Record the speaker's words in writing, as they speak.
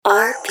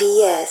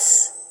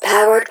GPS,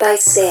 powered by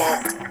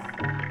SAT.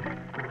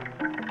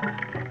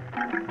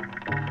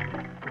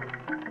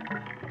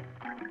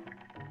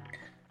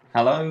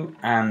 Hello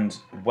and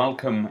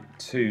welcome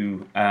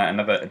to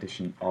another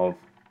edition of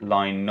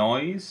Line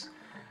Noise.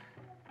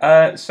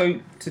 So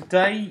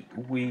today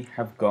we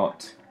have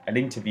got an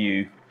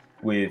interview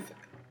with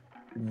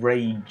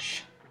rave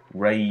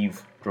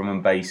drum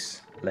and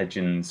bass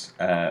legends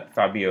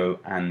Fabio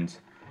and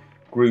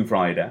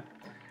Grooverider.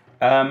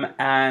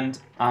 And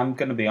I'm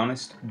going to be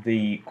honest,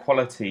 the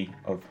quality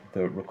of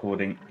the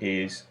recording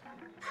is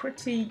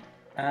pretty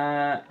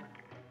bad.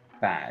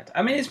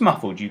 I mean, it's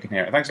muffled, you can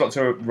hear it. Thanks a lot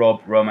to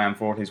Rob Roman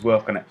for all his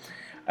work on it.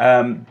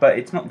 But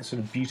it's not the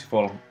sort of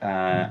beautiful,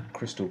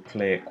 crystal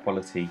clear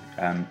quality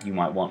you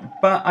might want.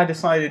 But I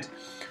decided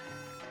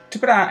to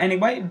put it out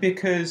anyway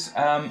because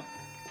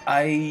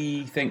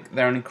I think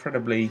they're an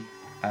incredibly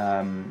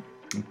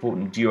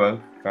important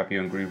duo.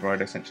 Fabio and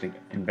Grooverider essentially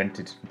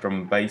invented drum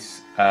and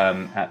bass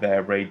at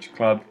their Rage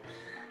Club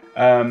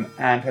and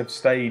have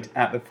stayed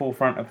at the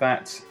forefront of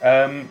that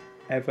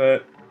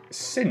ever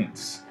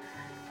since.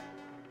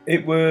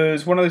 It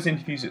was one of those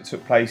interviews that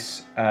took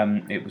place,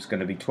 it was going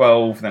to be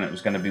 12, then it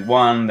was going to be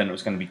 1, then it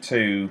was going to be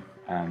 2,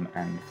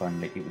 and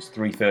finally it was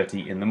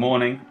 3:30 in the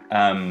morning,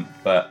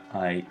 but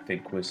I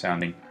think we're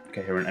sounding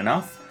coherent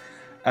enough.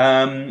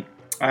 And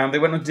they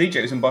went on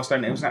DJs in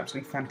Boston. It was an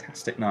absolutely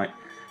fantastic night.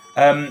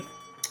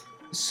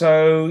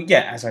 So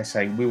yeah, as I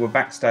say, we were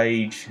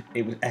backstage,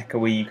 it was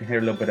echoey, you can hear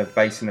a little bit of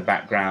bass in the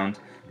background,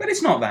 but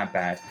it's not that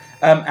bad.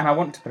 And I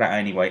want to put out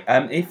anyway,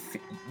 if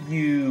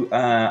you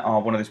are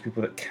one of those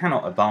people that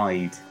cannot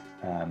abide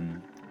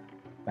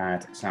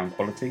bad sound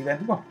quality,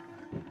 then, well,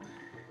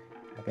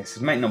 I guess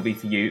it may not be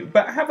for you,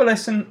 but have a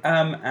listen,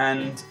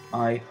 and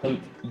I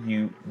hope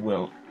you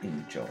will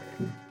enjoy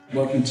it.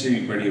 Welcome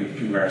to Radio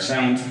Primavera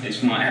Sound.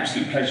 It's my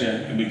absolute pleasure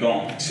that we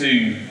got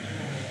two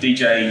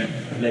DJ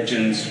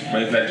legends,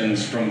 rave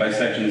legends, drum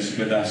bass legends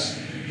with us,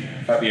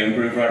 Fabio and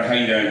Grooverider. How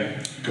you doing?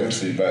 Good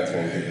to be back,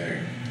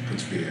 man. Good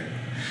to be here.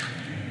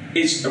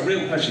 It's a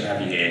real pleasure to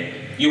have you here.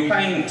 You're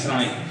playing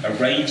tonight a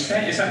Rage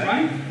set, is that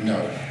right?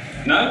 No?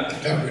 No,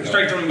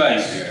 straight drum and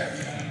bass? Yeah.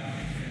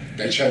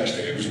 They changed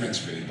it. It was meant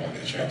to be, but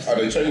they changed it. Oh,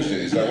 they changed it?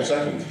 Is that what's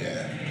happened?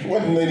 Yeah. Why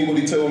didn't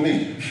anybody tell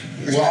me?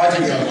 Well, I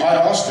didn't know. I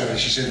asked her and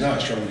she said, no,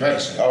 it's drum and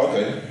bass. Oh,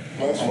 okay.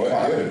 Well, that's I'm right.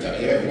 quite happy with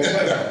that. Yeah.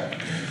 Whatever.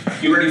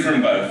 You ready for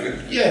them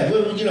both? Yeah,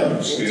 well, you know.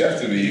 You have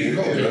to be. You've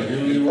got to be.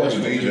 You're a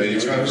DJ,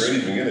 you're ready for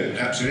anything, innit?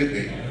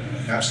 Absolutely.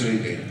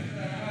 Absolutely.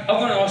 I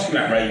want to ask you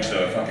about Rage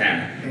though, if I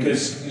can,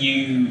 because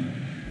you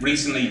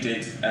recently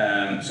did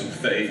sort of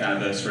 30th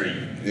anniversary.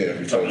 Yeah,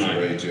 we talked to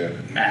Rage, yeah.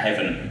 At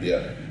Heaven.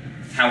 Yeah.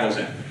 How was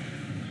it?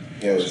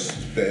 Yeah, it was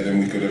better than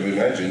we could have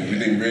imagined. We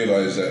didn't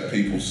realise that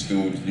people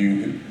still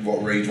knew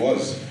what Rage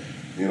was,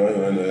 you know,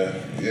 and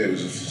yeah, it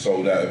was a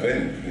sold out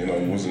event, you know,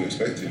 I wasn't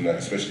expecting that,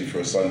 especially for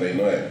a Sunday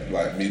night,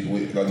 like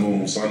midweek, like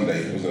normal Sunday,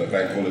 it wasn't a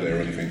bank holiday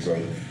or anything, so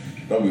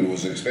nobody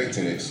was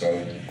expecting it,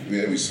 so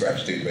yeah, we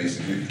smashed it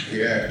basically.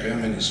 Yeah, I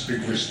mean, it's a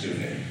big risk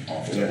doing it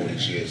after all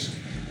these years,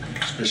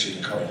 especially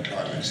in the current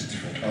climate. It's a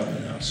different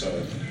climate now,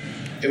 so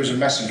it was a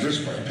massive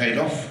risk, but it paid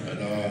off,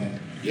 and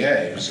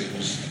yeah, it was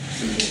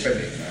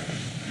authentic, man.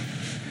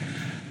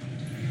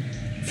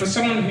 For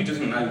someone who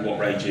doesn't know what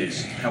Rage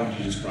is, how would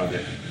you describe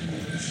it?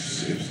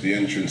 It's the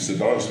entrance to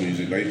dance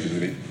music,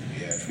 basically.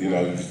 Yeah. You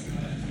know,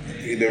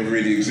 it never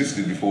really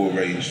existed before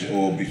Rage,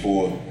 or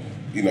before,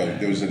 you know,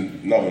 there was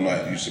another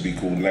night that used to be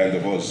called Land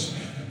of Oz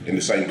in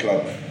the same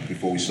club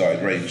before we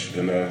started Rage,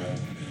 and yeah,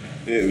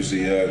 it was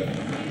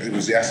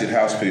the acid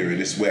house period.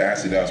 This is where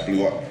acid house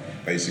blew up,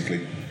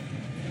 basically.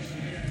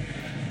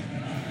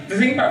 The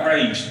thing about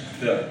Rage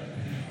that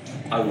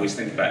I always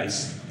think about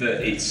is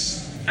that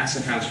it's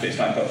acid house, but it's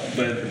like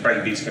where the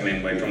breakbeats come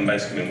in, where drum and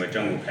bass come in, where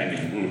jungle came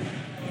in.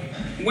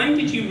 When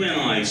did you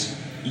realise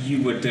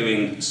you were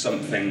doing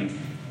something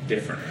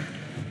different?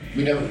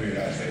 We never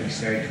realised that at any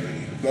stage,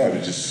 really. No, we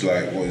just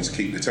like wanted to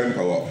keep the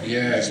tempo up.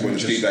 Yeah. Just wanted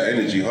to keep that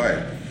energy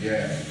high.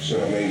 Yeah. You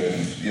know what I mean?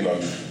 And, you know,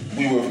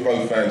 we were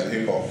both fans of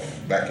hip-hop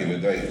back in the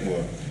day,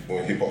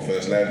 when hip-hop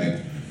first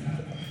landed.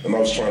 And I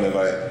was trying to,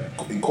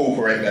 like,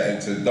 incorporate that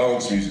into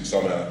dance music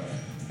somehow.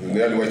 And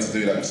the only way to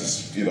do that was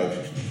just, you know,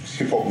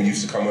 hip-hop we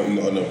used to come on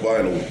a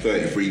vinyl,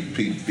 33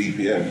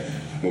 BPM,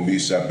 when we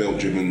used to have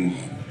belt-driven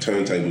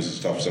turntables and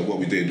stuff. So what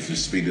we did was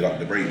just speed it up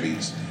the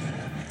breakbeats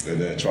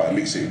and try to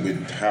mix it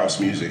with house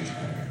music.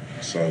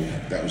 So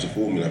that was a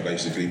formula,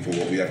 basically, for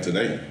what we have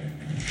today.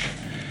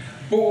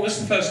 But what was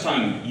the first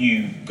time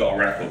you got a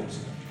record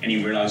and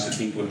you realised that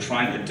people were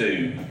trying to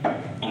do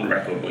on a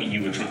record what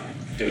you were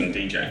doing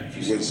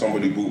DJ? When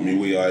somebody bought me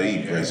We Are E,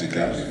 basically.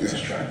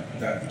 That's right.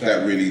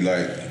 That really,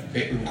 like...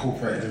 It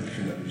incorporated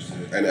everything that we was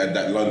doing. And had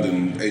that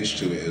London edge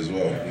to it as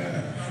well.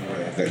 Yeah, for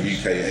real. That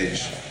UK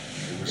edge.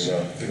 It was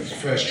the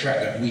first track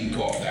that we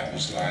got that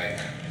was like...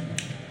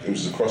 It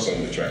was a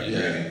crossover track,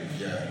 really.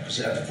 Yeah, because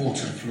it had the fall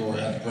to the floor,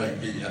 it had the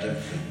breakbeat, it had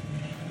everything.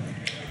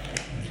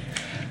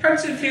 How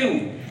does it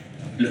feel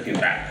looking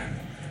back,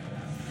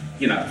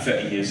 you know,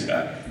 30 years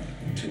ago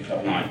to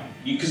Club 9?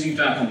 because you've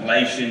done a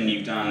compilation,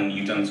 you've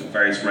done sort of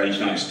various rage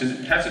nights.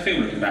 How does it feel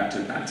looking back to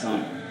that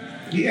time?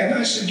 Yeah,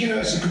 no, it's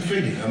a good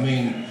feeling. I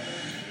mean,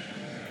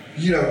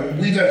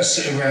 we don't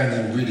sit around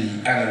and really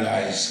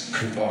analyse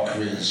our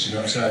careers, you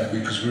know what I'm saying?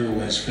 Because we're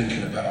always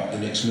thinking about the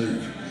next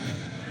move.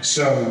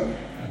 So,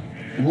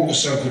 what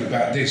was so good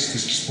about this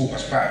just brought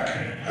us back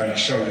and it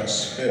showed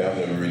us. Yeah, I've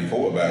never really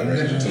thought about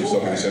Rage until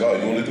somebody said, "Oh,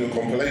 you want to do a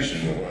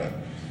compilation?" I'm like,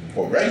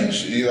 what,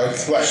 Rage?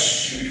 It's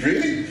like,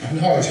 really?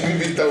 No.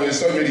 We've done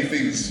so many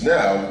things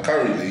now,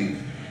 currently.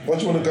 Why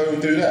do you want to go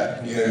and do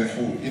that?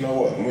 You know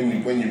what?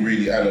 When you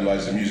really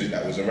analyse the music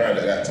that was around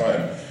at that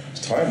time,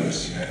 it's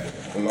timeless. Yeah.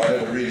 And I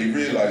never really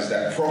realised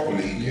that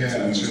properly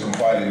until we was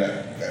compiling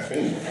that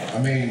thing. I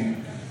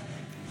mean,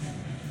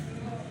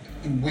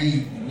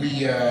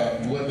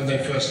 when they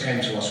first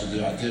came to us with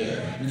the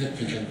idea, we didn't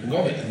think anything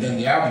of it, and then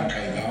the album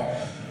came out,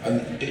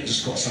 and it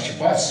just got such a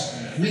buzz.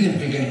 We didn't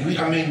think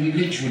anything. We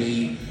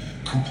literally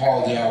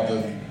compiled the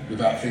album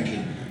without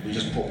thinking. We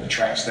just put the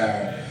tracks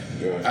down.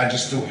 Yeah. I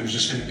just thought it was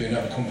just going to be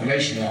another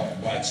compilation album,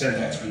 but it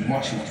turned out to be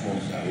much, much more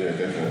than that. Yeah,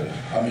 definitely.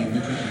 I mean, we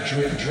put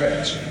the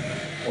dread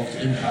of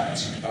the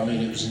impact. I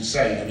mean, it was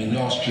insane. I mean,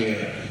 last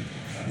year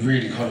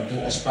really kind of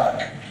brought us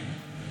back.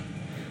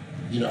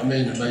 You know what I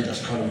mean? It made us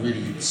kind of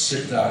really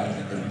sit down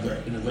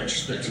and in a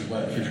retrospective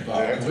way and think about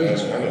I our had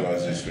careers. to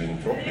analyse this thing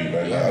properly,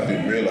 man. Like, I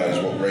didn't realise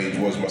what Rage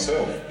was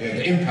myself. Yeah,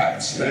 the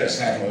impact that it's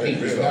had on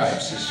people's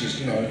lives. It's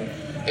just,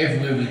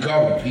 everywhere we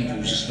go,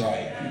 people just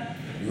like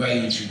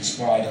Rage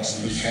inspired us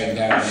and we came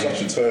down. It's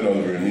such a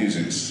turnover in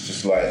music. It's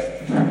just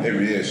like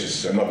every year it's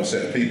just another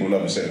set of people.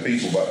 But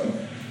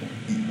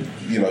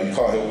you can't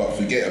help but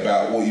forget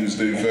about what you was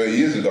doing 30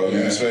 years ago.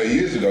 It was 30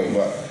 years ago,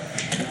 but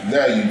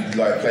now you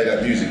like play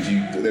that music,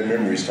 their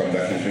memories come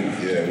back and think,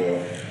 yeah, well,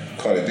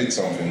 kind of did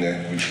something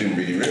there which didn't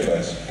really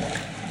realise.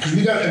 Because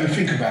we don't ever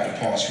think about the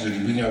past really.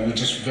 We're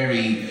just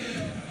very,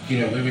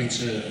 we're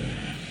into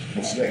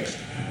what's next.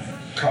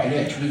 Cutting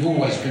edge. We've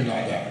always been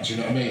like that. Do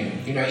you know what I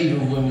mean?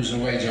 Even when we was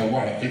on Radio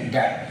 1, I think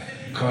that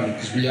kind of,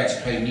 because we had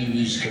to play new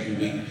music every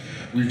week,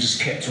 we've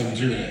just kept on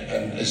doing it,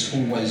 and it's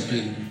always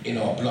been in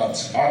our blood.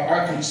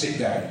 I couldn't sit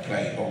down and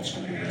play old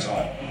school all the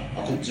time.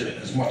 I couldn't do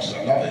it as much as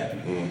I love it,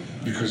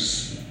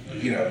 because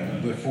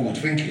we're forward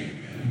thinking.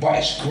 But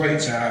it's great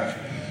to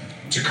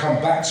come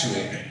back to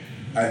it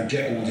and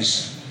get all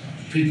this.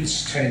 People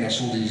telling us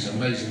all these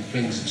amazing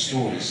things and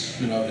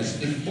stories.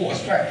 It brought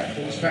us back.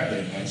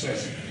 There, man. So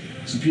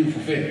it's a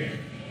beautiful thing.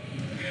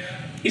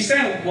 Is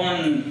there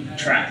one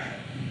track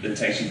that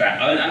takes you back?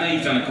 I know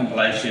you've done a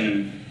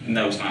compilation, and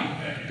there was like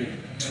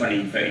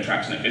 20, 30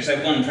 tracks in it, but is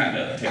there one track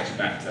that takes you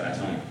back to that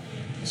time?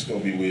 It's got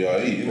to be We Are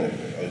E, isn't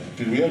it?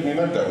 Did we ever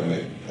have that one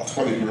there? I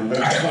can't even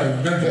remember. I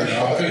can't remember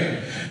now.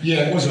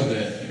 Yeah, it was on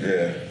there.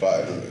 Yeah,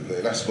 but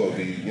that's got to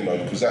be,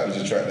 because that was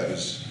a track that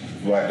was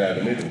right down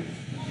the middle. Do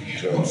you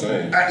know what I'm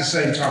saying? At the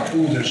same time,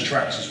 all those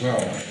tracks as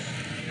well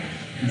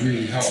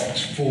really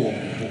helped form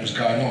what was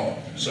going on.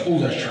 So all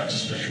those tracks are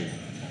special.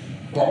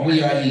 But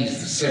We Are E is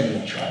the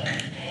seminal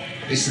track.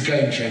 It's the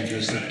game changer.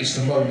 It's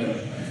the moment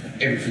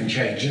everything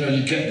changed.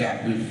 You get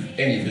that with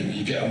anything.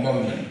 You get a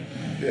moment.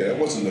 Yeah, it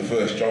wasn't the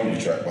first jungle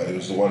track, but it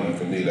was the one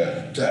for me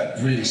that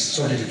really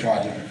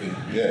solidified everything.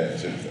 Yeah.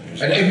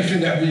 And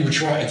everything that we were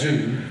trying to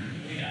do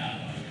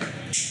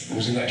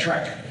was in that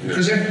track.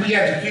 Because we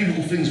had a few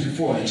little things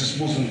before and it just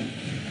wasn't.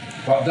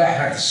 But that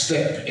had the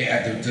step, it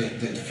had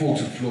the fall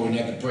to the floor and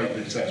it had the break,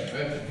 but that was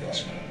perfect for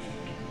us, man.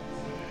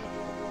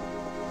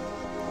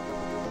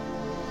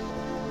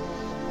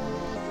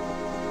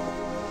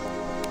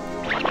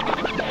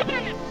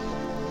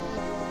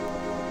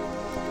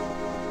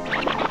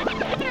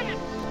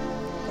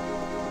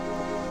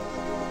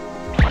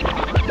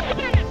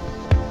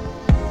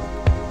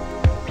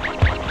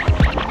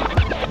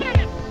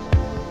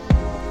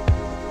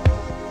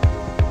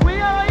 We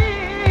are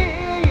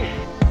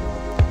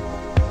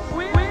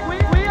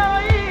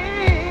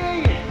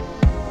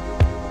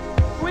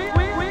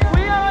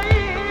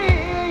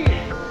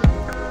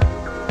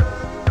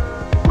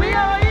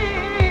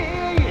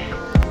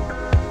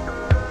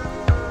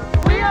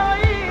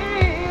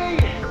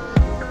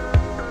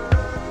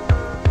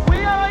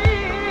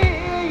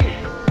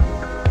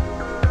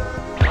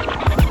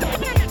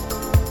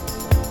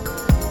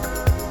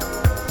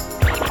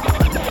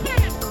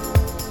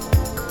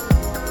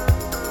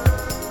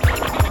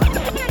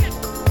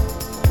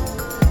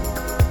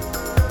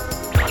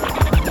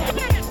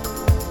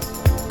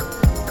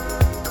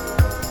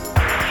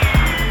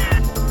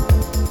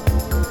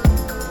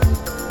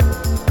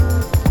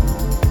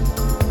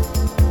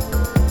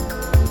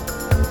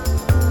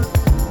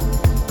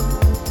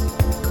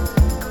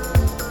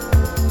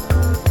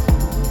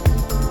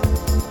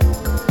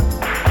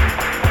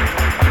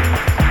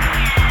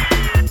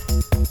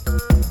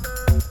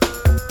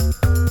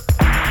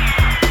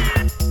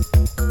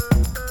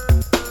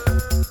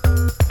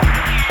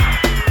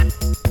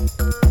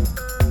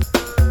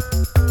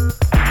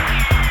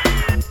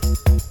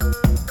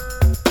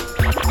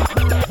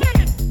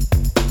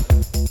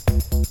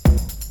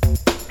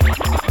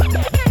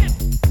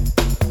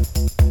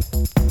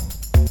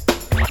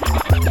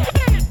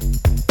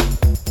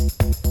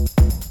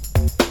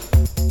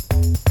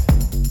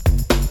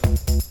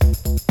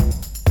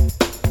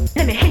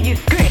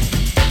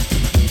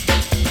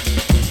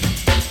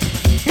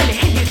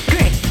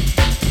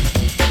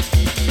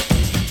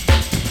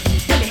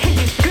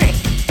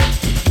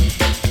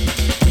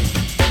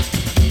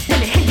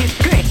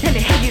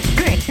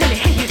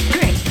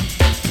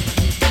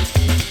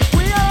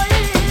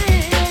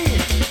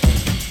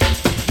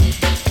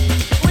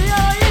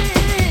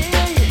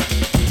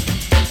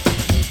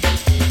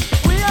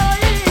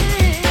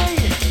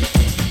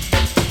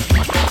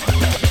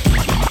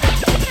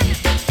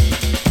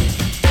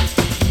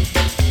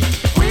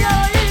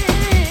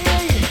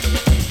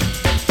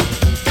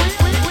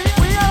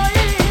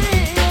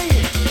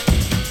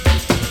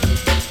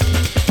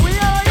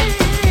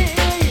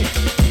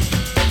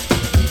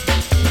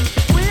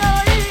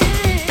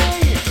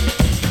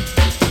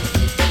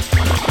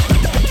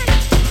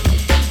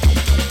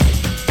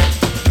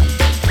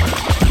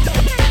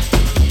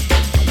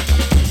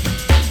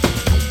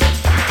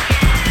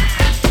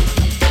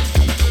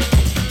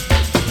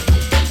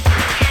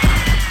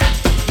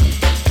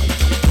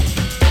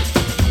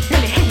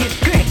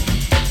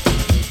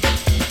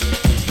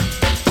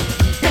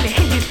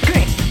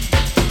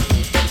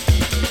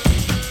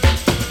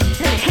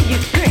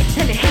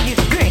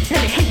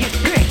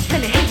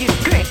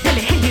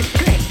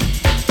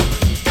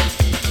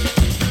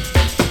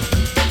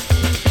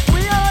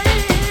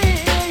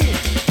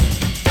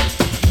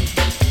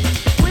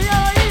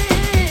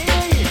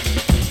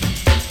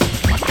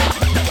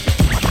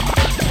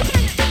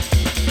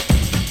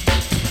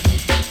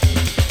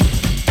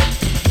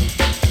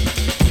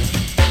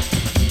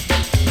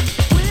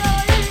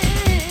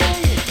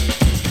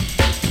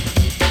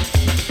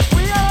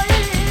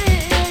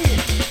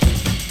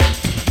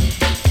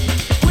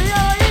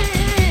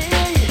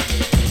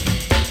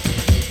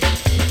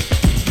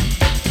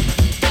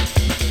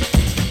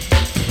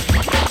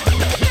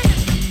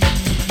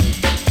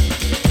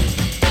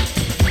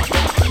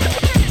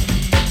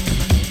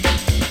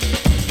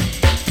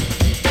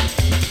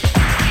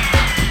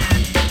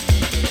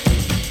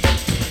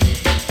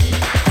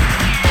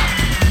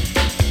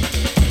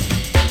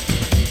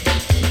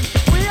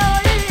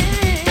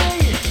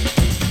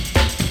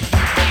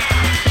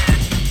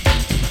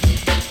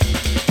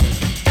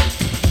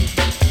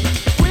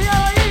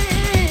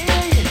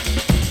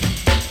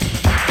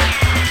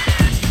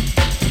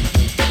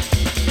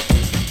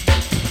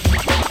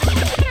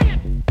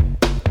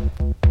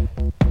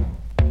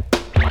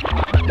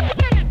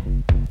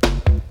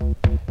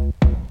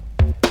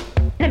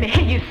Let me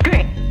hear you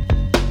scream.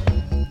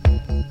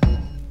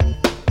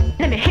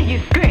 Let me hear you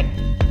scream.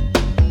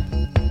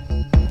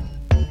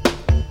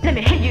 Let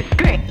me hear you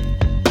scream.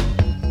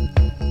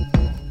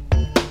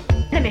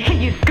 Let me hear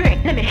you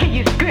scream. Let me hear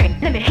you scream.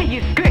 Let me hear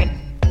you scream.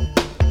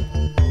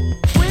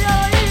 We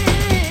are here.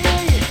 We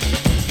are here.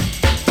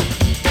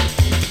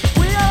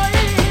 We are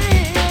here.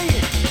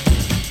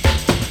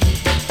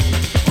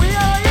 We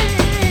are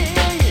here.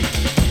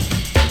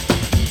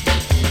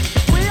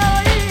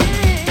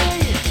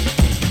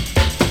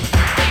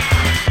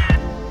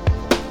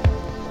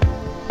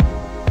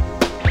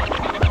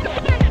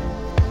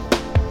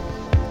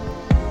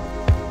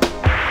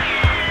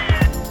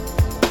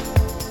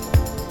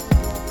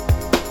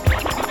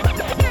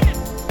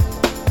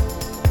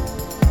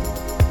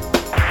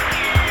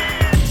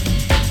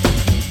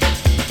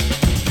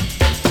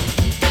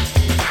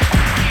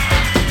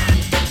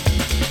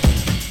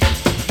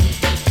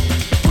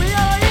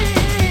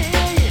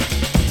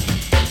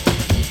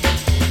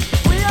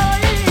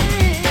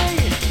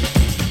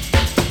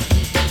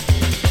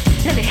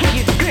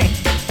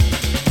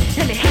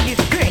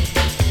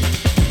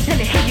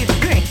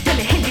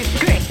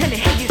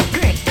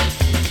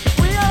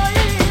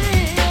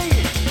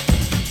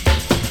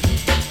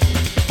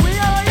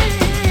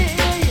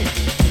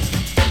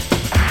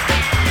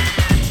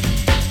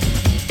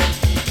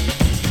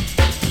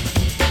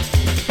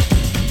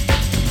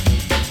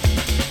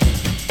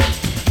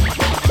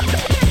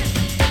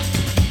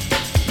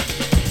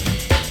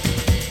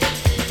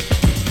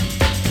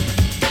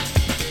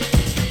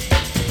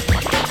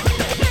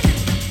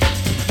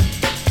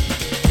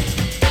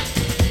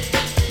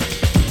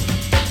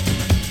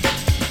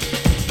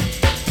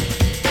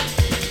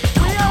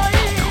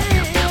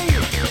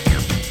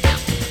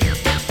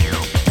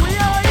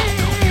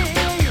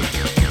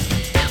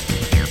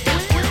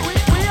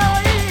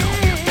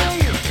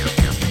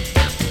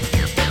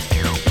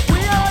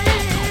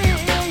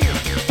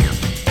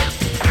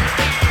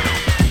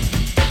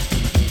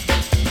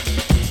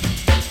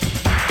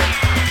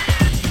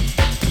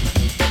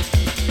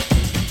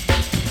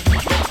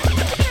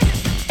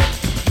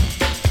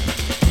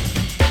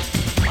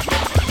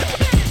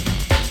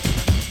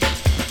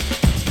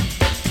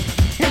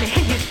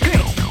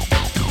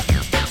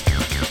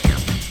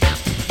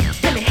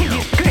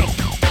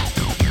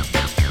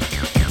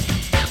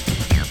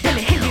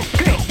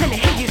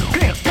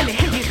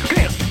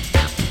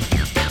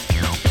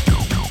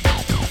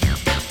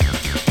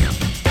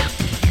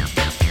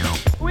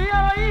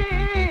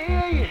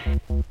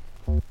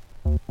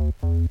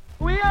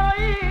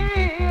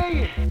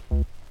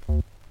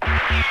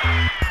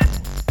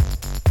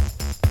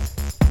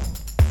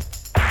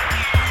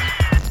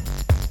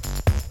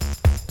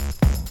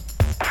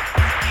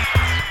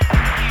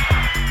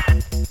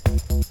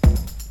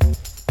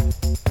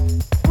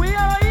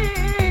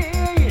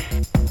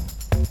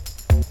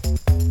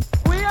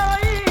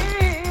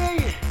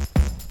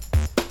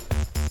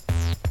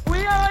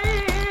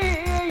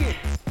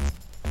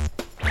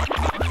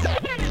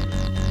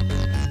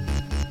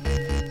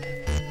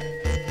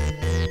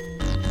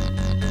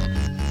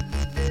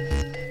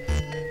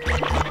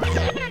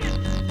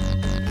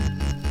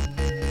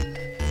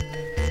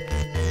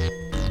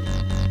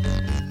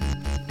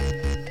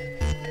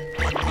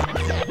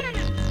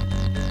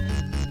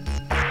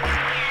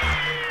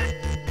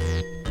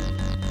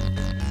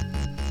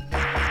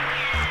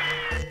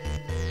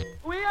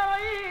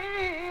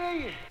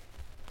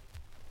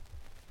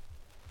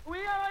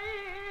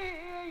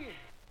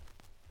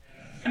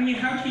 I mean,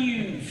 how do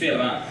you feel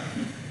about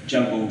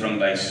jungle drum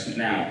bass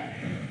now,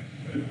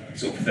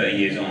 sort of 30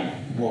 years on?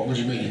 What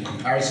do you mean in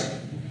comparison?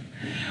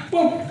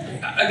 Well,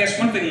 I guess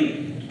one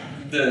thing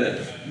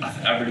that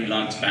I really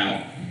liked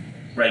about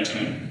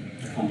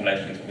Rageman, the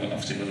compilation,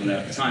 obviously wasn't there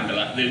at the time, but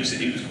like, it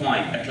was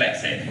quite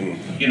eclectic.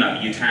 You know,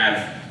 you'd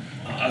have,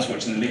 I was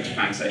watching the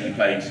Mixplanks that you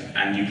played,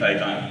 and you played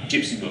like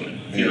Gypsy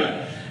Woman, you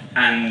know,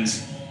 and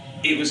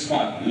it was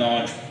quite a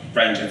large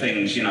range of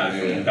things, you know,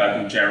 from a guy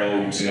called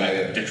Gerald,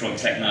 Detroit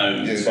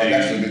Techno. Yeah, but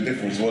that's what the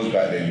difference was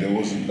back then. There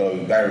wasn't no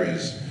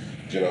barriers.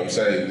 Do you know what I'm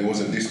saying? There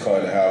wasn't this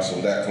kind of house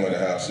or that kind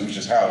of house. It was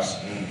just house.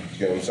 Do you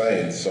get what I'm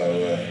saying? So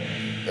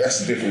that's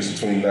the difference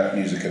between that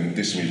music and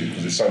this music,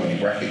 because there's so many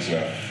brackets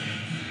now.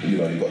 You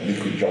know, you've got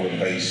liquid drum and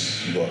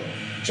bass, you've got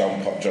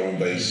jump up drum and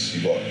bass,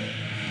 you've got,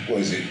 what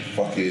is it,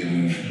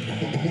 fucking,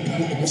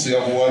 what's the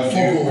other one?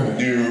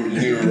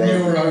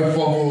 Neuro,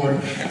 Foghorn.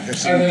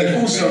 And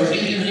then also,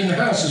 even in the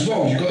house as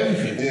well, you've got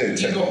everything. Yeah,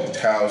 you've got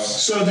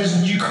house. So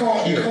there's, you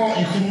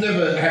can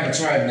never have a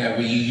time now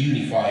where you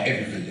unify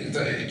everything.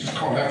 It just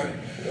can't happen.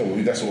 Yeah,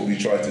 well, that's what we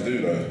tried to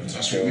do, though.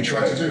 That's what we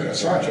tried to do.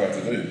 That's what we tried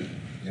to do.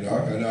 You know,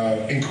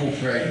 and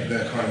incorporate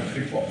the kind of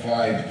hip hop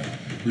vibe,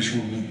 which we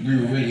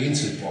were really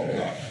into hip hop.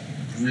 Like,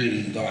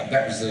 really, like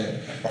that was the.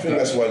 I think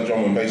that's why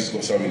drum and bass has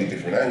got so many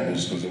different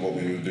angles, because of what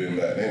we were doing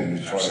back then. We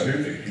were trying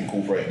to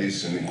incorporate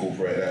this and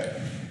incorporate that.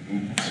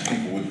 And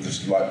people would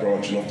just like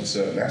branching off to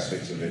certain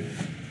aspects of it.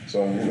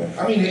 So, you know.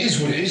 I mean, it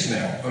is what it is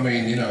now. I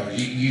mean, you know,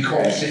 you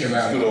can't sit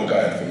around. It's good or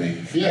bad for me.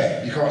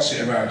 Yeah, you can't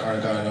sit around kind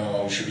of going,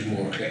 oh, should be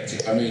more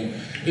eclectic. I mean,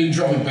 in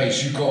drum and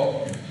bass, you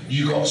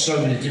got so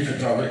many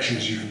different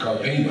directions you can go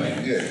anyway.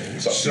 Yeah,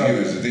 it's up to you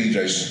as a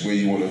DJ where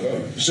you want to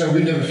go. So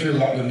we never feel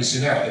like we're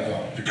missing out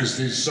ever, because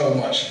there's so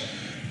much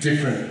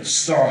different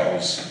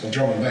styles of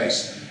drum and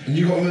bass. And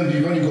you've got to remember,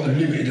 you've only got a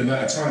limited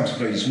amount of time to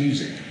play this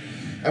music.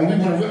 And we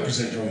want to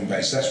represent drum and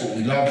bass. That's what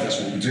we love,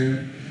 that's what we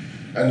do.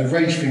 And the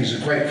rage thing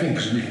is a great thing,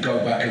 because we can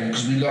go back and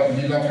because we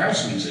love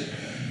house music.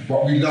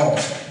 But we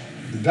loved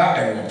that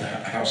era of the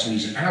house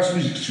music. House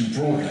music's too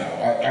broad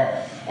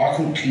now. I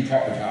couldn't keep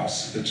up with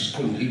house. I just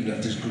couldn't, even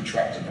if there's good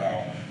tracks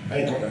about. I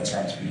ain't got no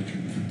time to be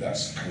looking for that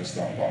kind of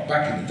stuff. But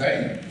back in the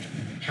day,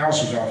 house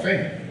was our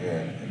thing.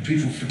 Yeah.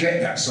 People forget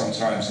that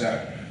sometimes,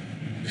 that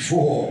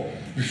before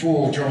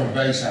drum and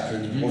bass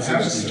happened, we were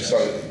house DJs. So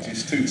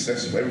it's too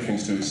accessible.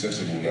 Everything's too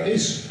accessible now. It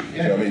is.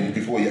 Yeah. You know what I mean?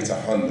 Before you had to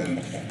hunt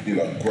and, you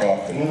know,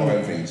 graft and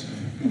find things.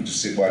 People just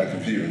sit by the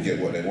computer and get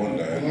what they want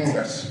now. And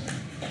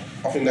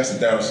I think that's the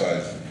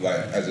downside. Like,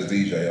 as a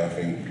DJ, I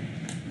think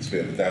it's a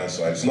bit of a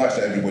downside. It's nice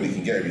that everybody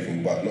can get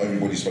everything, but not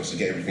everybody's supposed to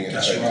get everything at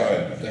the same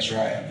time. That's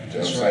right. Do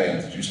you know what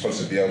I'm saying? You're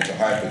supposed to be able to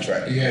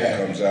hyper-track when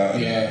it comes out.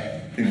 Yeah.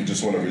 People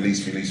just want to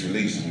release,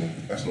 and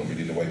that's not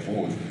really the way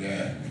forward.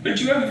 Yeah. But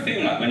do you ever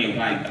feel like when you're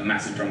playing a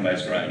massive drum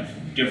bass rave,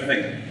 do you ever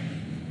think,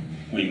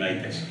 we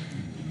made this?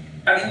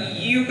 I mean,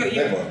 you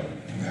Never.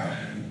 No.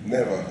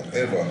 Never,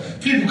 ever.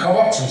 People come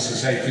up to us and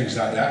say things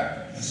like that.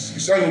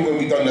 It's only when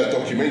we done that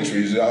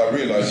documentary that I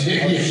realised,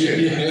 shit,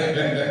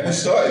 I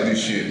started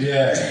this shit.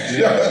 Yeah,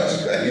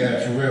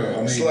 for real. I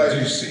mean, It's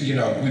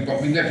like-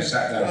 but we never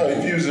sat down. No,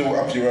 if you was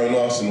up your own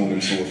arse and all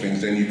them sort of things,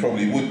 then you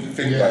probably would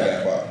think like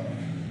that, but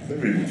I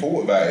never even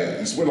thought about it.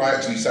 It's when I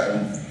actually sat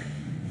and,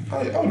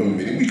 hold on a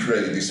minute, we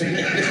created this thing.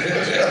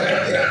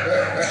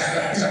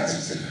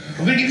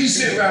 I think if you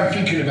sit around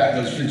thinking about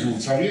those things all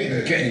the time, you ain't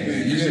going to get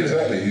anywhere.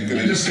 Exactly, you're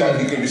going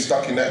to be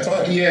stuck in that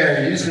time.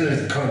 Yeah, you're just going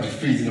to kind of be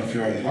feeding off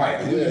your own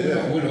life.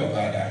 We're not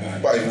about that,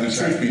 man. But if the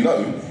truth be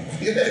known,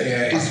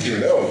 it's fucking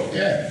true. hell.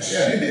 Yeah.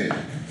 Shit.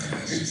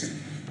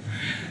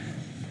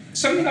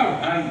 Something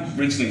I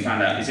recently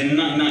found out is in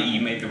 1990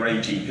 you made the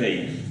Rage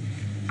EP.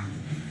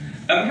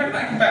 How did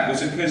that come about?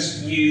 Was it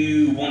because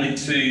you wanted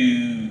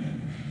to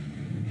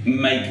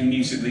make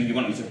music that you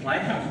wanted to play?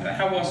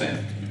 How was it?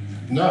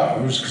 No,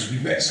 it was because we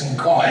met some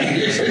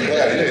guy.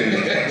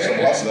 Some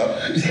hustler.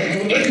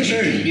 Make a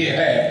tune.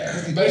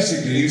 Yeah,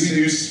 basically.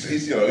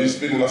 He's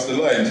spinning us the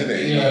lines, isn't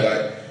he? Yeah.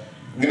 Like,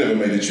 we never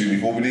made a tune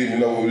before, we didn't even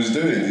know what we was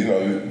doing. You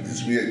know,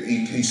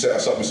 he set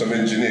us up with some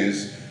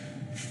engineers.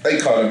 They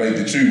kind of made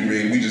the tune,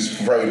 really. We just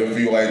throw in a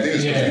few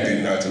ideas because we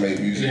didn't know how to make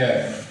music.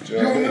 Yeah. Do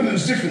you know what I mean? Remember, it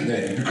was different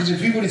then, because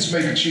if you wanted to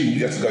make a tune,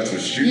 You have to go to a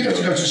studio. You have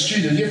to go to a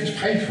studio, you have to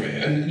pay for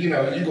it, and you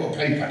got to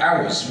pay for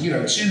hours.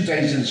 2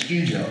 days in the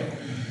studio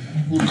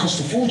would cost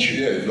a fortune.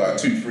 Yeah, like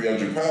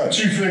 £200-300.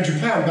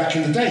 £200-300 back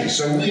in the day.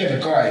 So we had a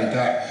guy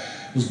that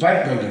was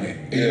bankrolling it.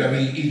 Yeah.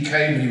 He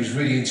came and he was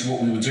really into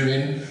what we were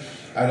doing,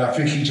 and I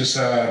think he just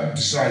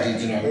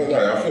decided, No,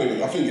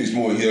 I think it's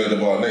more he heard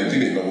of our names. He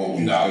didn't know what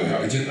we was doing.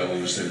 No, he didn't know what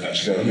we were doing Do you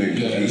actually. know what I mean?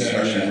 He was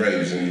smashing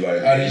raves and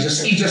like. And he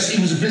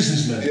was a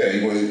businessman. Yeah,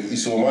 he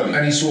saw money.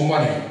 And he saw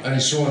money, and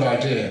he saw an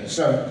idea.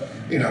 So,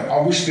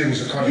 I wish there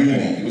was a kind of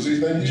Julie, was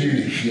his name?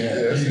 Julie,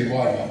 Julie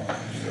Weimer.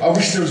 I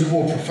wish there was a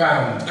more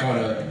profound kind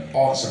of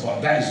answer,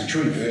 but that is the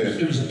truth.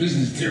 Yeah. It was a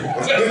business deal.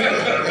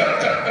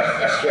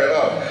 Straight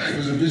up. It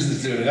was a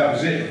business deal, and that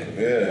was it.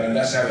 Yeah. And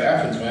that's how it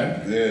happens,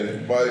 man.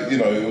 Yeah, but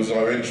it was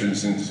our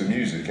entrance into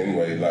music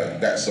anyway, like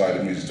that side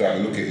of music, to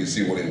have a look at it and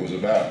see what it was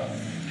about.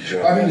 You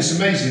know? I mean, it's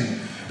amazing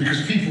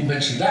because people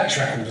mention that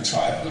track all the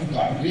time. I'm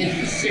like,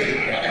 really?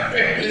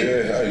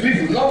 Yeah,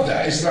 People love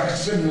that. It's like a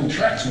seminal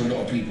track to a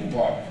lot of people,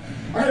 but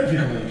I don't think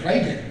I've ever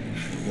played it.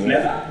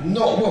 Never?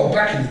 Not, well,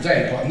 back in the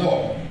day, but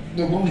not.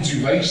 No, when we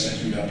do rage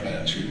sets, we don't play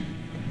that tune.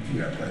 We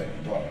don't play it,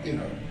 but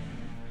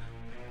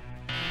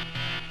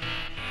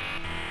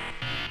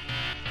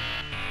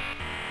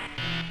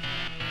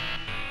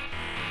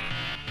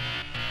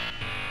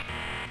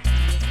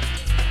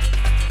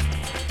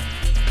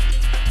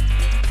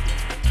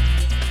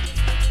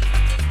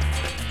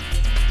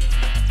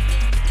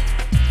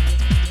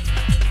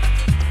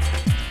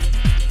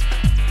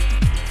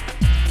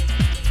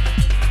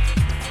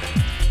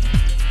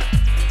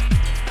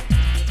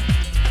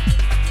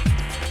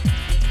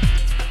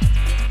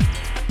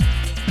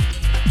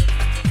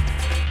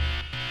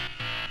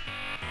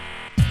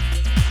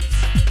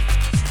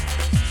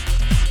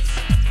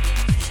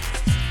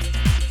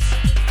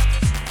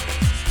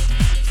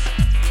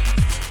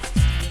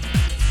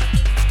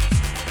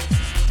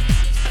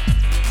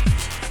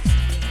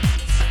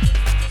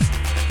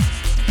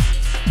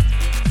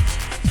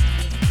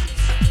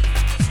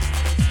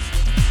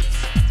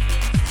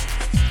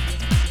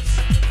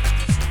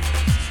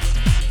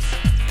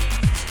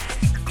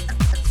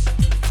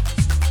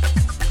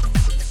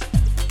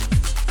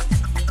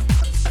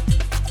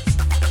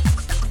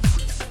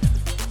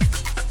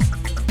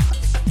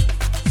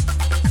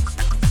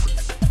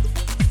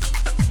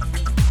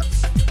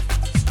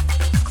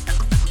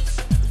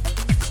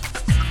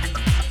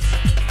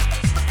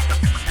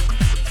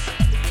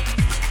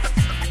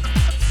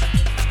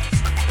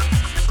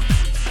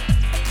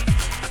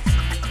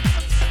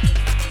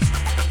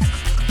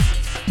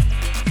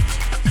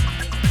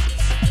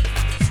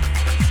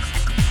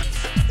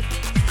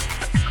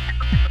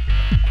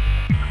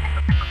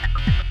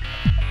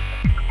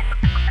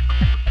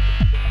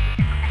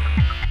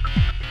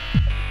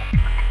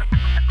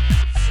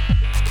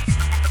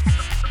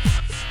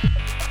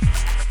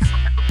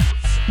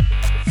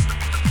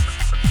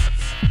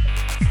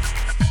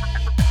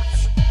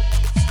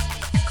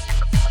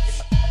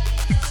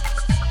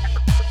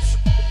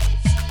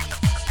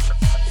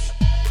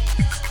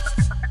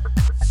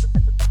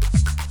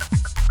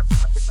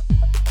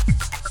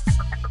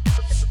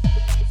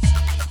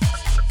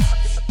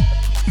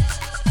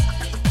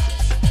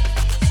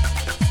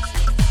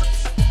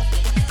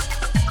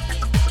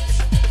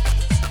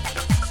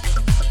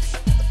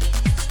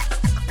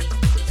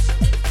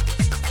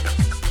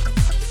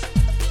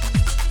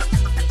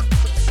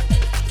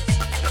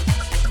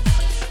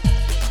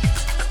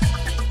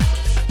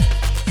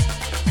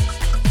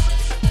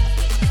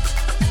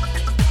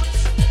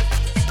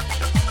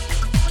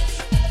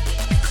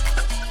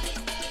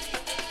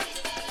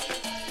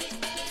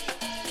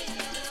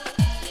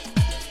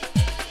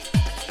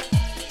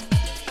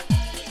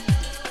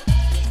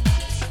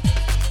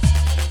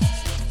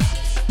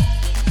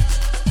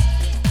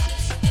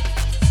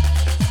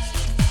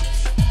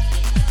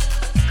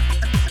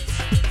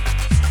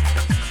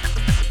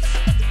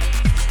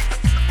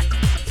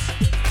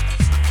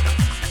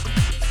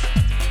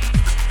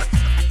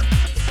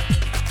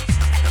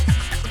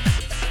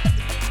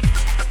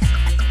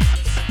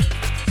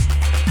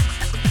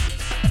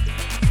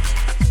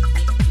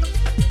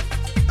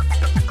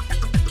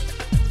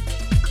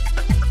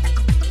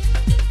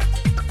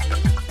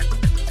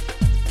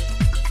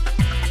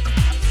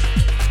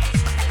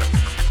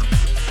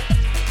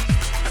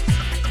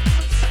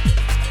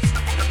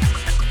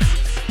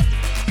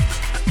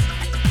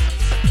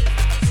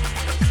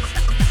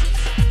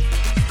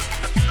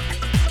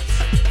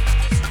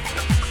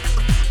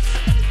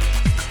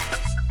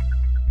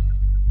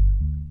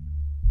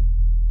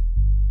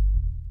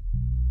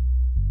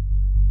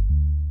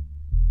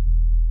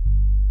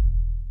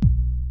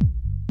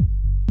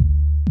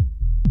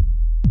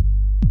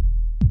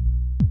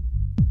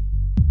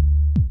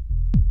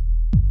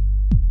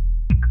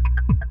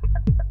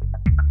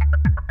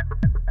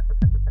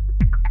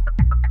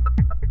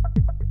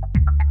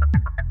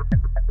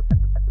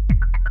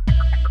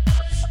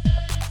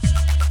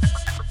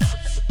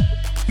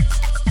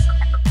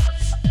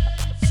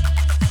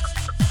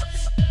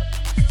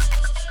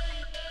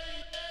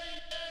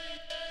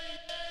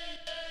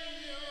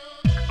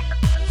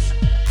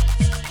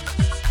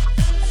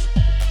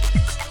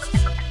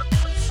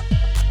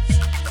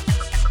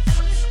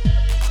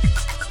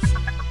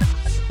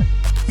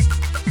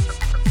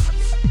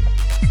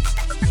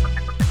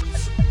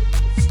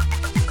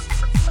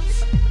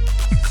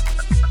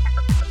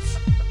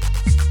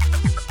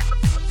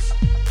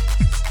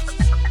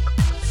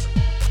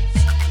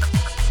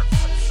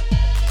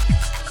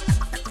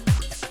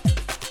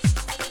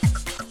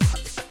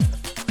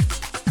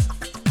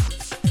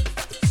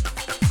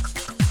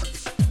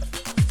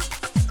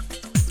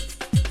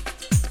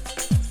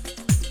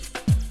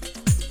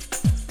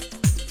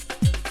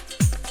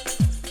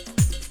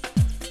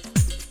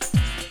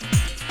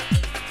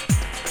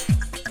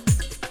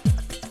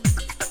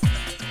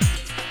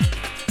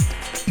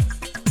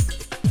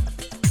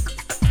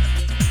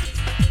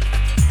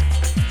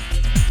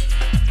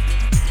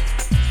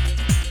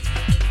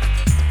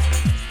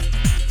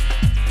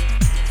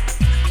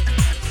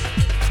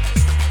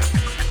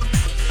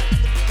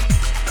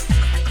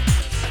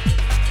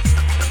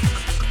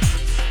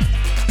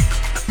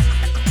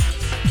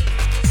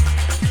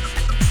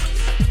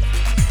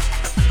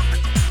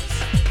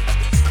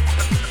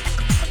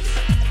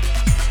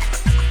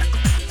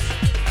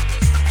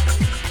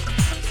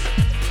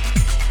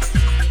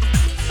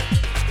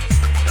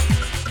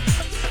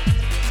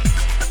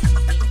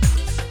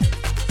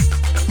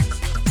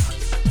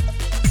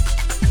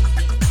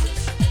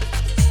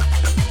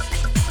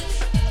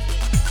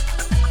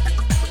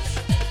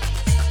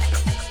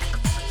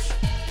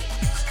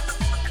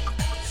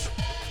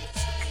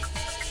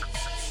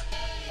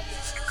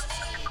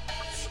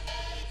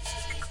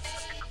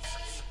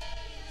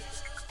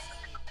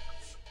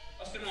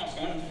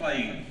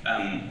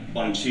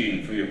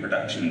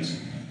productions,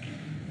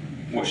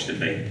 what should it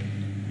be?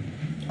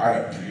 I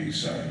don't think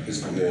so.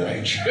 It's got the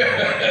age.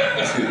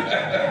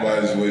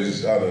 Mine's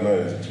was, I don't know,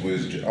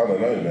 I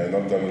don't know, man.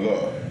 I've done a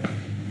lot.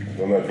 I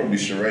don't know, probably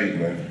charade,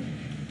 man.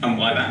 And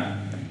why that?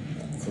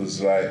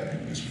 Because, like,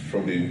 it's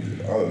probably,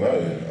 I don't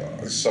know,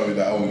 it's something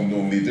that I would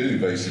normally do,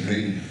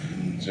 basically.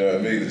 Do you know what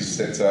I mean? Just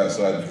stepped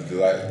outside,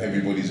 like,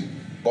 everybody's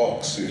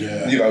box.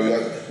 Yeah. You know,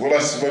 like,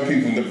 when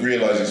people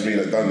realise it's me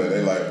that done that,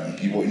 they're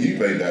like, you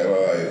made that? I'm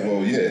like,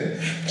 well, yeah.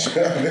 Do you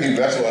know what I mean?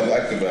 That's what I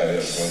like about it,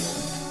 I suppose.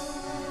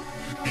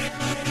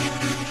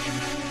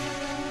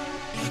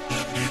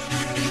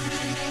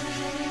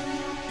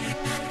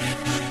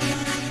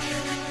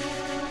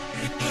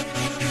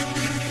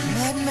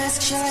 What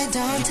mask shall I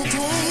don today?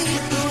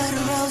 What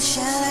role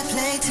shall I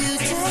play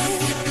today?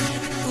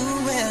 Who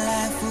will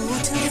I fool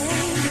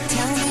today?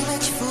 Tell me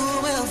which fool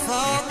will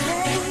fall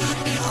prey.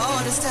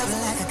 All the stuff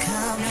like a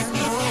common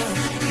rule,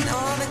 and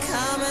all the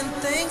common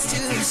things to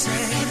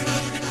say.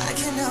 I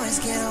can always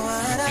get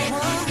what I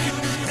want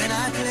when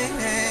I play.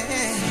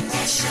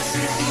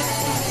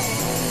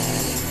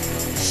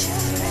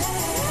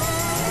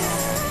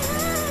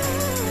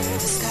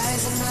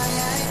 Disguising my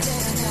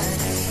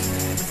identity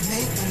with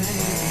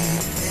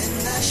make-believe in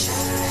the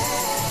charade.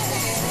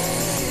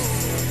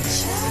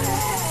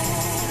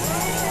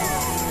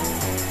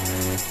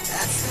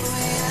 That's the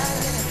way I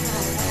live my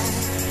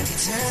life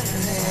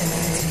eternally.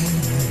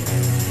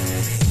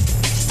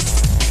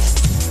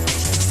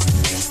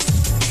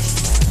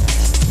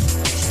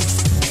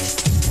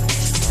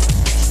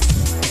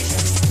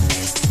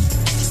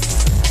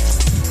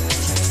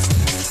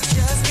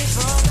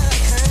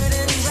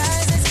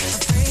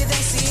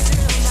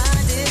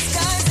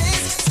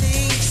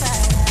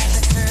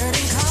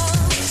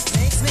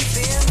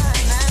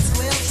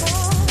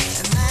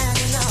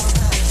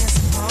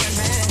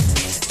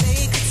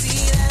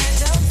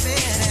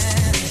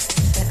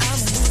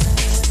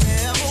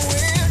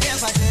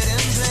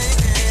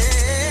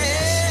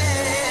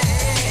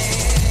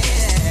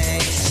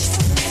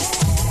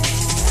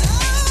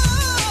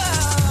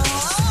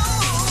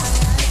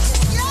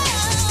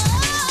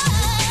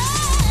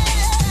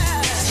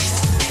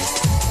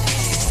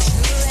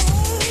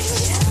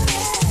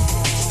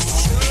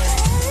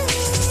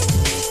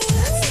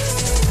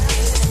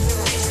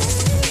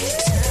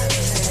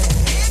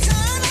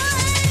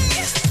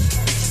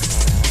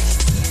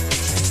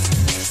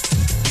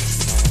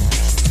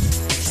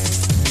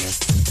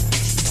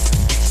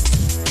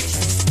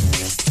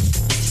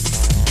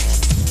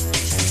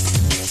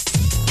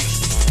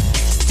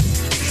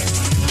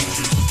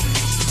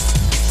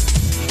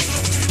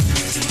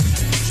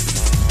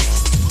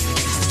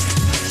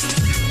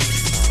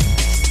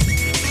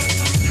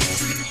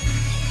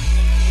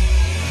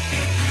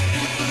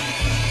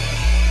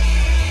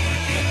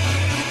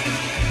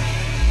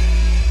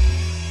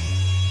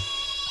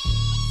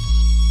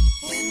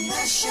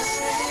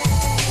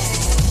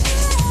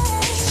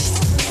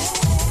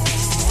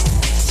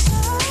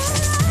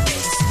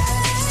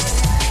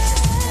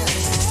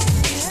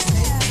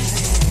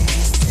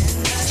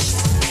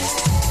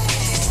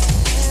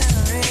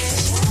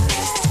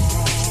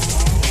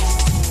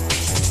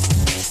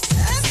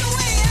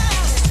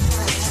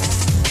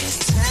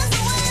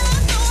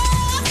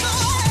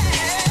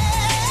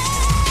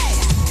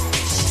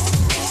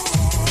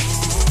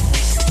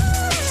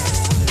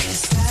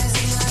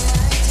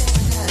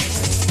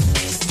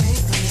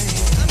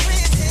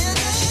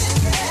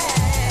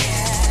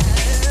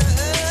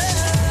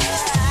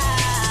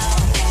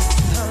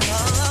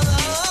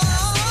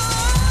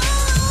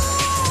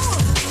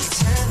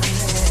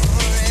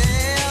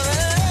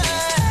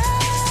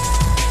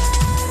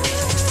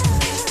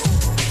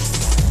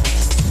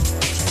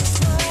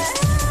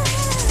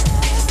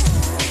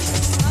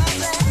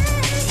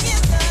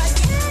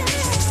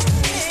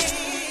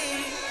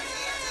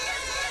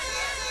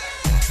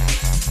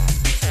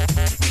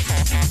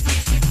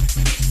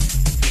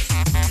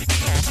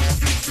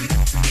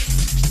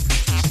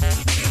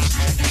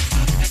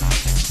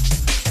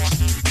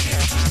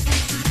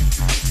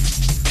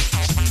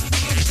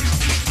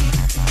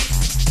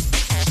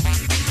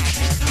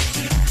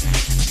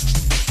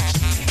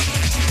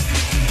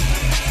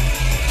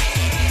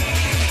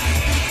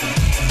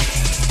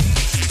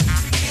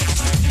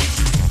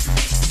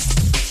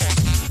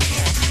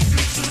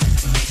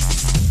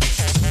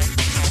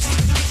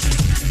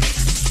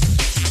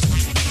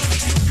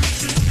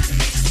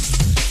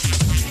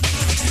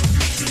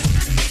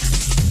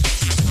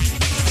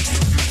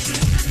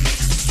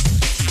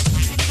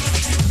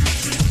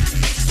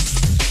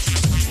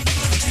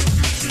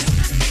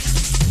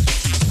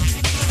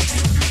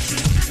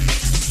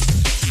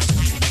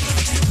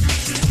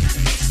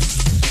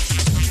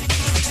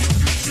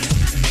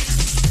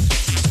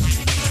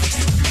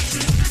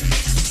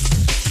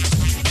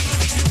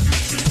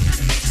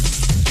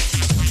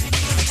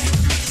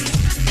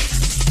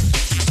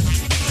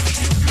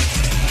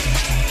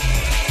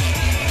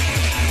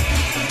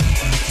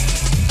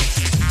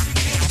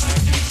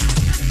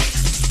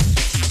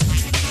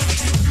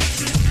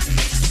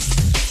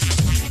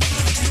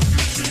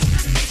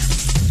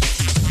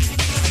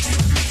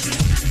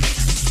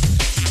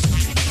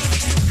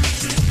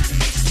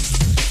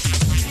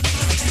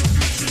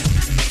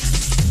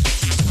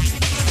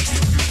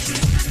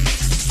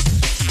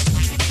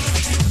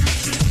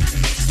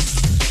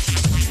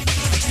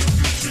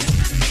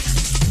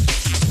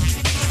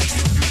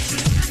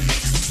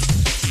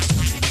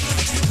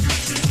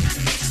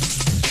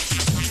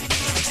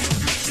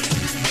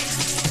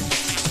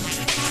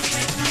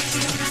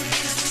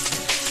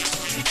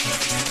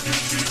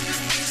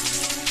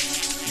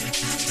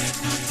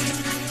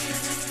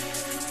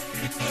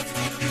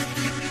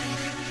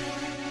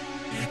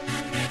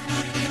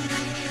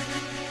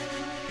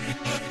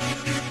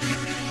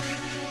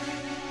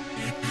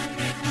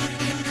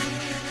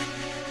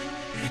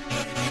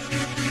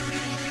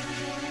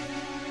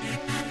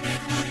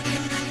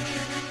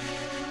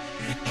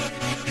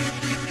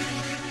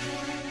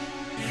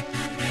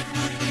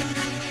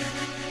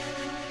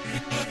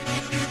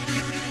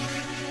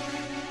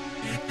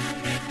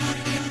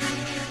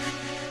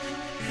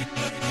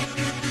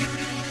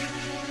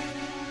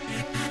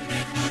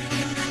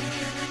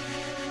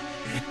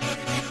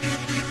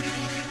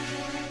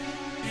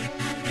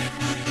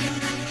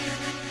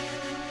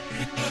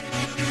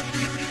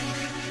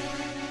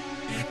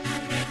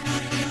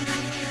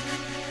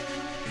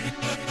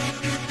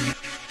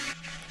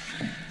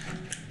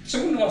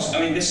 to ask,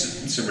 I mean,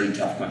 this is a really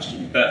tough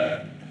question,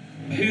 but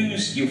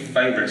who's your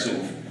favourite sort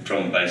of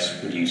drum and bass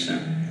producer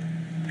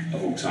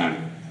of all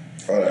time?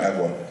 I don't have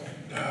one.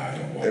 Nah, I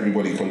don't want.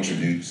 Everybody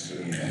contributes,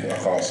 and I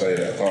can't say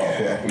that.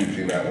 I couldn't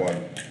pin that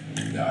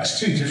one. No, it's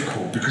too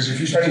difficult because if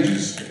you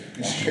Changes.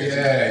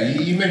 Yeah,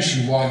 you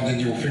mention one, then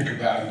you'll think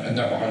about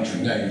another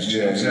 100 names. Do you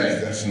know what I'm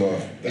saying? That's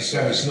not. It's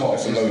not.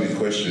 That's a loaded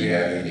question. Yeah,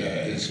 man. yeah,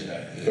 it is.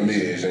 Yeah, For me,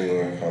 it is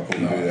anyway. I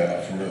couldn't do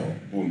that. for real.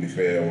 It wouldn't be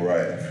fair or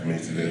right for me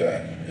to do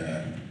that.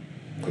 Yeah.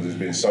 Because there's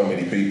been so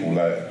many people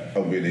like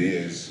over the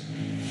years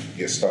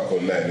get stuck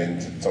on that,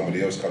 and then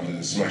somebody else comes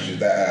and smashes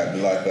that out,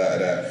 the life out of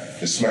that,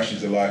 just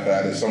smashes the life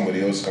out, and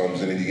somebody else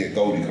comes, and then you get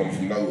Goldie come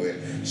from nowhere,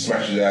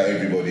 smashes out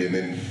everybody, and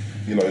then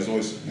there's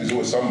always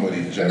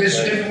somebody. And there's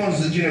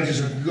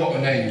a lot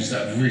of names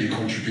that have really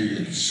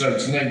contributed. So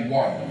to name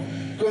one,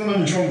 you've got to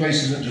remember drum and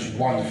bass isn't just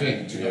one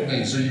thing. Do you know what I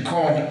mean? So you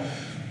can't.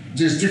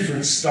 There's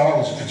different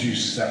styles of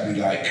producers that we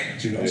like.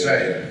 Do you know what I'm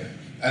saying?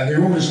 Yeah. And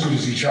they're all as good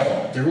as each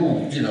other. They're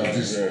all,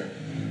 there's. Yeah.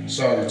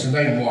 So to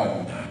name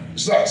one,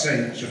 it's like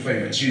saying what's your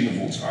favourite tune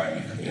of all time.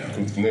 I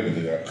could never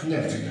do that. I could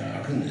never do that.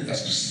 I couldn't.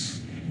 That's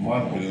just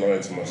my I'd be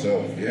lying to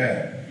myself.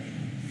 Yeah.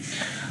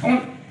 I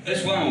want,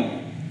 as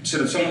well,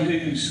 sort of someone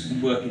who's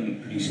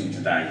working producing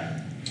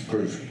today.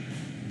 Groove.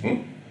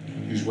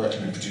 Who's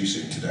working and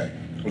producing today?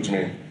 What do you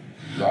mean?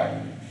 Like.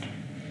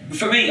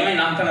 For me, I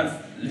kind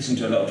of listened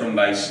to a lot of drum and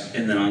bass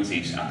in the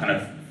 90s. I kind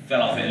of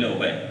fell off it a little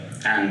bit,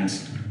 and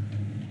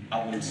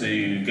I want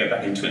to get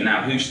back into it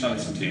now. Who should I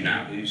listen to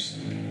now?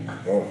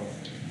 Oh,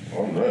 I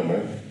don't know,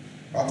 man.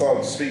 I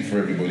can't speak for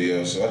everybody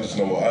else. I just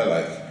know what I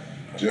like.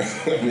 Do you know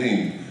what I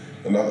mean?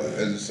 And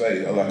as I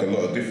say, I like a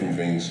lot of different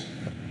things.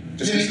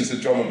 Just listen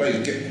to drum and bass.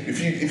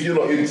 If you're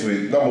not into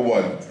it, number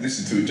one,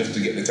 listen to it just to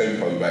get the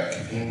tempo back.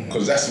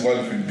 Because that's the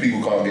one thing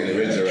people can't get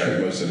their heads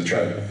around most of the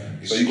time.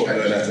 So you've got to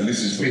learn how to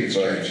listen to it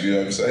first, you know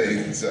what I'm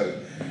saying?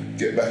 So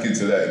get back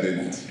into that,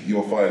 then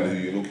you'll find who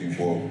you're looking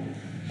for. Do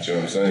you know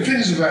what I'm saying? The thing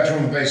is about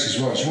drum and bass as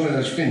well, it's one of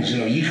those things,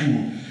 you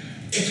can,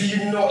 if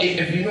you're not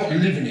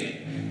living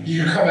it,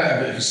 you can come out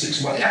of it for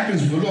 6 months. It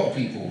happens with a lot of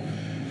people.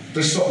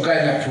 They stop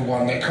going out for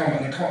one, they come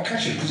and they can't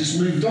catch it because it's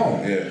moved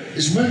on. Yeah.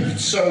 It's moved.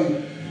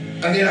 So,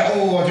 and they're like,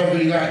 oh, I don't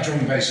really like drum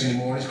and bass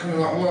anymore. And it's kind of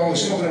like, well,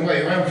 it's not going to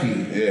wait around for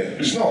you. Yeah.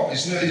 It's not.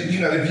 If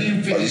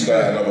you think it's go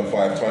out another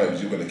 5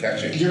 times, you're going to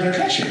catch it. you're going to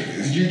catch it.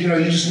 You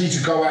just need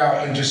to go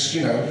out and just,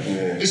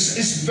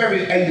 It's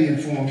very alien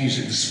form of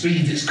music. The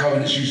speed it's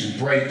going, it's using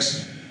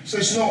brakes. So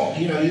it's not,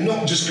 you're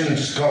not just going to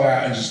just go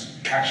out and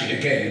just catch it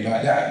again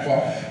like that.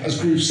 But as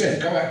Groove said,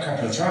 go out a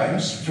couple of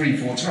times,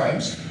 3-4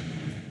 times,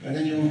 and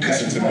then you'll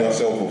catch Listen it. to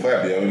myself or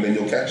Fabio, and then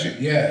you'll catch it.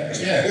 Yeah,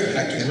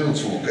 real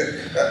talk.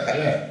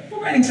 Yeah.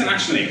 What about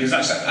internationally? Because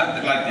that's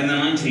like in the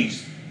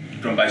 90s,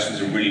 drum and bass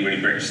was a really, really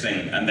British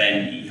thing, and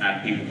then you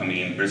had people coming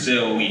in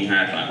Brazil, you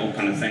had like all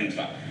kind of things.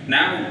 But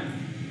now,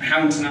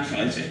 how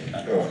international is it?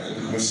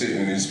 We're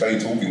sitting in Spain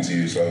talking to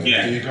you, so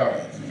Yeah. There you go.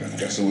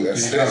 that's all.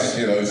 That's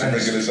it's a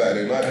regular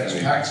Saturday night. And it's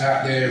isn't it? packed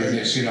out there, and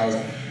it's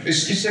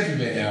it's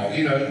everywhere now. I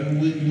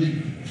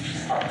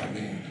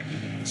mean,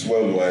 It's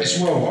worldwide. It's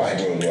worldwide.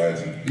 It's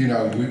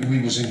worldwide. We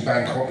was in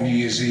Bangkok New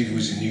Year's Eve, we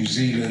was in New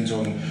Zealand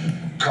on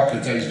a couple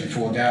of days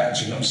before that,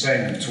 do you know what I'm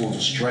saying? We toured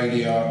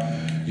Australia,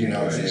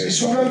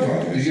 it's all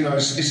over,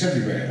 it's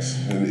everywhere.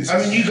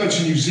 I mean, you go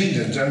to New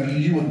Zealand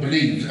and you wouldn't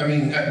believe,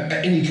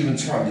 at any given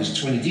time there's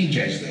 20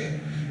 DJs there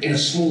in a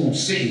small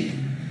city.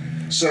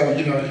 So,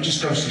 it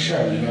just goes to show,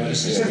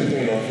 it's We're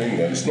everywhere. doing our thing,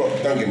 man. It's not.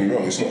 Don't get me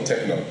wrong. It's not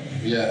techno.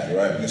 Yeah.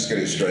 Right. Let's get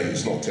it straight.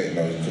 It's not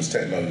techno because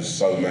techno is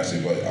so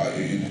massive. But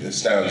it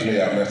astounds me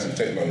how massive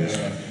techno is.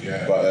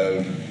 Yeah.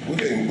 But we're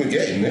getting there. We're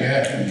getting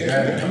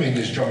there.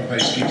 There's drum and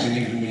bass gigs in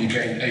England when you're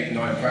getting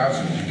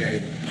 8,000-9,000. You're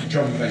getting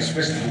drum and bass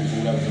festivals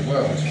all over the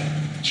world.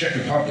 Czech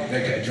Republic,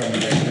 they get a drum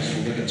and bass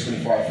festival, they get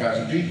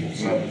 25,000 people.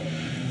 So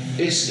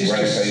it's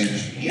Rampage.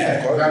 just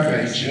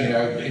Rampage.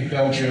 In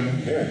Belgium.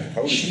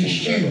 Yeah.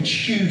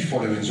 Huge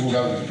followings all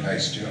over the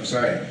place. Do you know what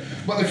I'm saying?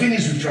 But the thing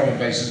is with drum and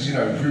bass is,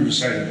 Groove was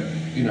saying that,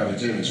 we're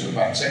doing this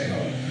about techno.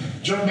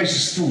 Drum and bass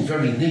is still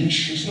very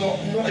niche. It's not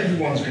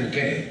everyone's going to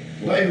get it.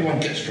 Not everyone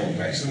gets drum and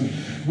bass, and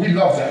we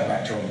love that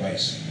about drum and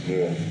bass.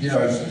 Yeah.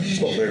 It's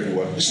not for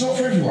everyone. It's not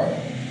for everyone.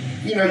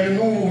 Your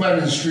normal man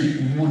in the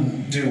street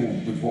wouldn't deal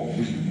with what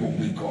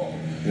we've got.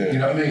 Yeah. You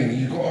know what I mean?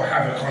 You've got to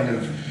have a kind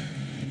of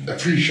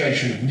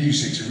appreciation of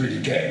music to really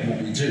get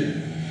what we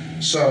do.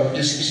 So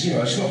it's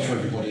not for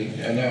everybody,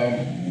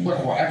 and we're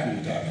quite happy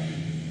with that.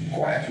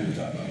 Quite happy with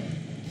that, man.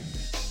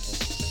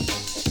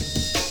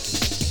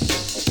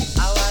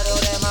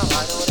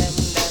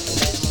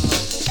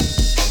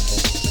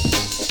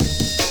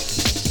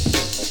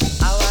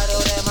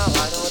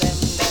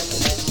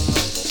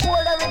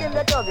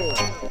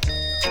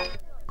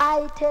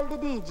 I tell the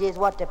DJs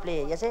what to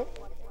play, you see?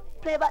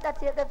 Play back that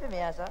tape there for me,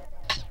 sir.